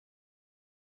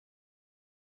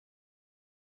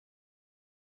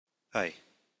Hi,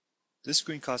 this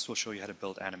screencast will show you how to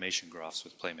build animation graphs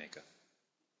with Playmaker.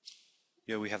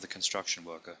 Here we have the construction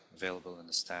worker available in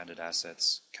the standard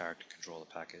assets character controller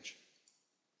package.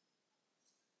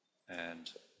 And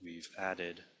we've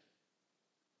added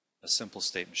a simple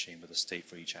state machine with a state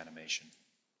for each animation.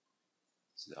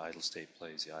 So the idle state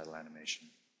plays the idle animation,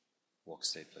 walk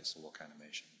state plays the walk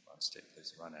animation, run state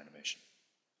plays the run animation.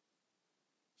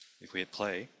 If we hit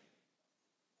play,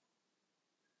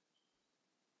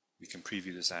 we can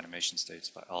preview this animation states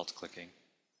by alt-clicking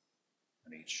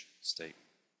on each state.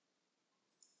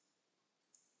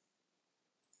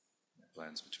 It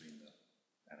blends between the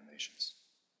animations.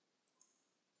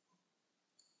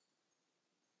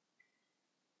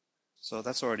 So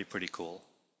that's already pretty cool,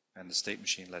 and the state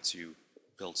machine lets you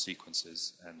build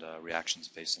sequences and reactions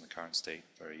based on the current state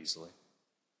very easily.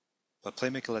 But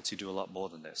Playmaker lets you do a lot more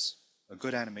than this. A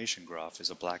good animation graph is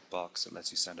a black box that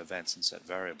lets you send events and set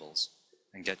variables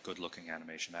and get good looking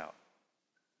animation out.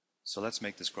 So let's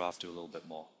make this graph do a little bit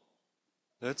more.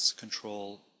 Let's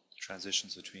control the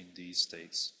transitions between these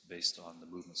states based on the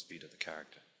movement speed of the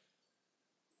character.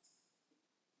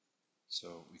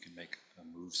 So we can make a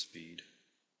move speed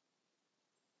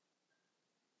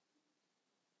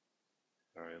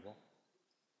variable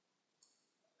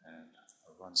and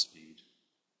a run speed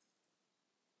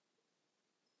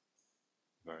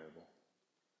variable.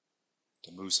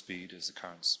 The move speed is the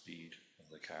current speed of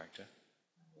the character.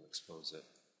 We'll expose it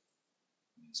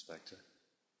in the inspector.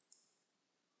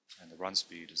 And the run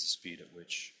speed is the speed at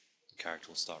which the character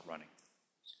will start running.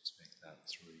 So let's make that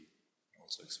 3.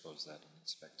 Also expose that in the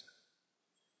inspector.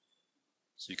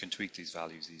 So you can tweak these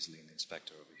values easily in the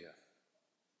inspector over here.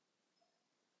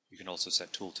 You can also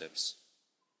set tooltips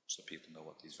so people know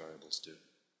what these variables do.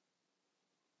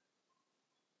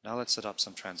 Now let's set up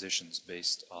some transitions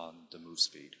based on the move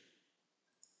speed.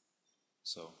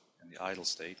 So in the idle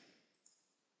state,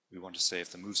 we want to say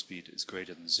if the move speed is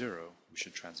greater than 0, we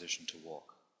should transition to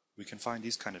walk. We can find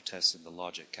these kind of tests in the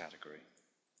logic category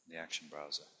in the action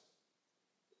browser.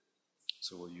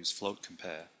 So we'll use float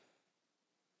compare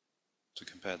to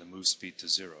compare the move speed to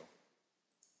 0.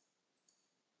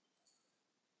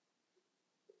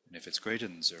 And if it's greater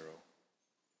than 0,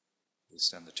 we'll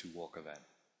send the toWalk event.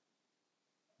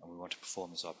 And we want to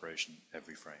perform this operation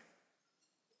every frame.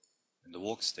 In the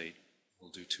walk state,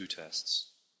 we'll do 2 tests.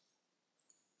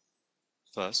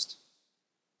 First,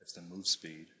 if the move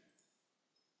speed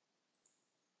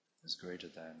is greater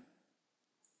than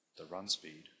the run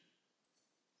speed,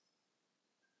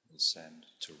 we'll send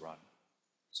to run.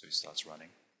 So he starts running.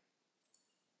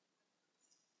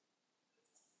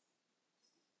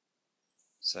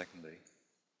 Secondly,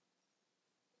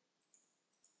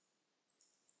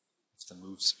 if the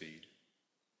move speed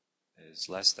is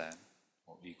less than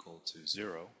or equal to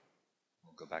 0,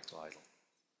 we'll go back to idle.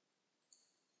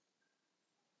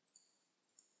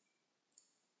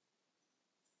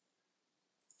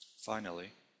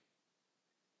 Finally,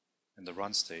 in the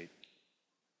run state,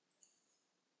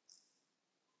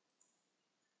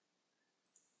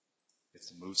 if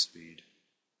the move speed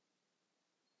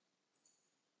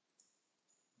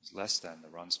is less than the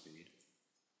run speed,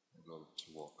 we'll go to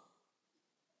walk.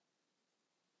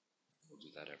 We'll do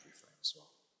that every frame as well.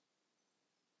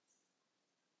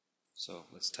 So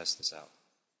let's test this out.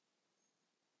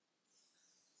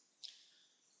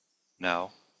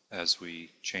 Now, as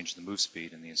we change the move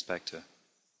speed in the inspector,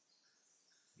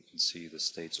 you can see the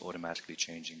states automatically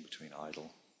changing between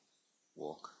idle,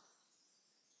 walk,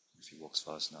 if he walks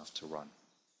fast enough, to run.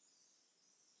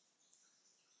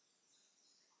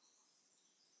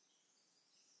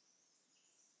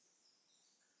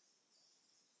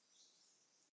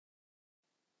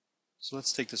 So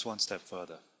let's take this one step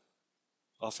further.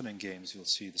 Often in games you'll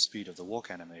see the speed of the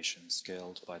walk animation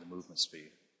scaled by the movement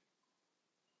speed.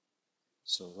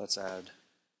 So let's add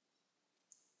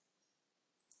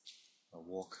a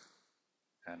walk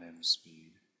anim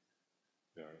speed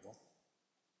variable.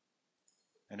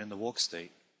 And in the walk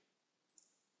state,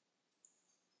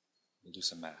 we'll do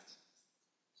some math.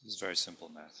 This is very simple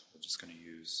math. We're just going to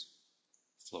use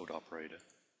float operator.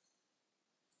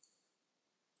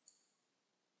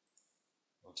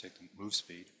 We'll take the move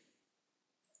speed,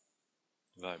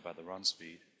 divide by the run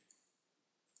speed,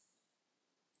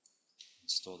 and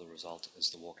store the result as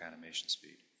the walk animation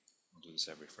speed. We'll do this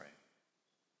every frame.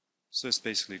 So this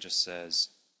basically just says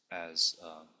as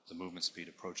the movement speed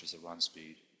approaches the run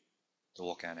speed, the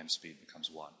walk anim speed becomes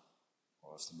 1.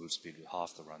 Or if the move speed were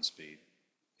half the run speed,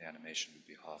 the animation would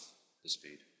be half the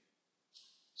speed.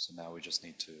 So now we just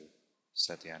need to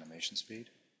set the animation speed.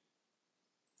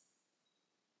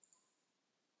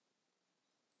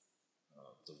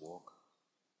 The walk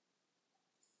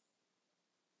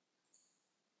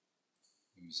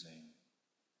using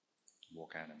the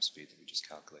walk anim speed that we just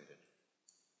calculated.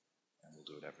 And we'll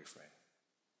do it every frame.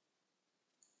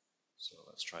 So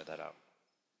let's try that out.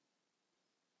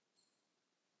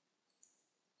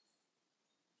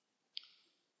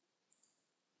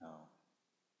 Now,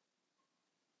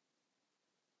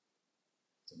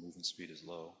 the movement speed is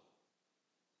low,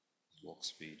 the walk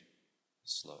speed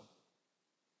is slow.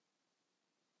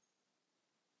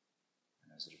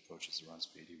 And as it approaches the run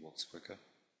speed, he walks quicker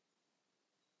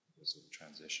because of the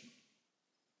transition.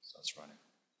 Starts running.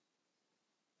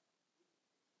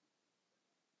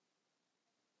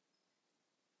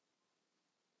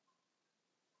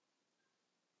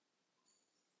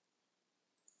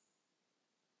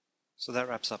 So that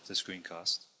wraps up this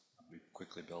screencast. We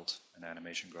quickly built an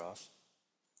animation graph.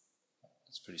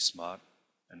 It's pretty smart,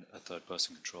 and a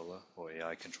third-person controller or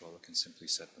AI controller can simply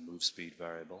set the move speed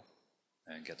variable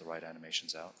and get the right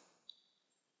animations out.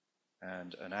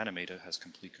 And an animator has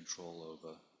complete control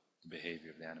over the behavior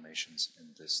of the animations in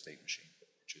this state machine,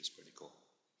 which is pretty cool.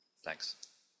 Thanks.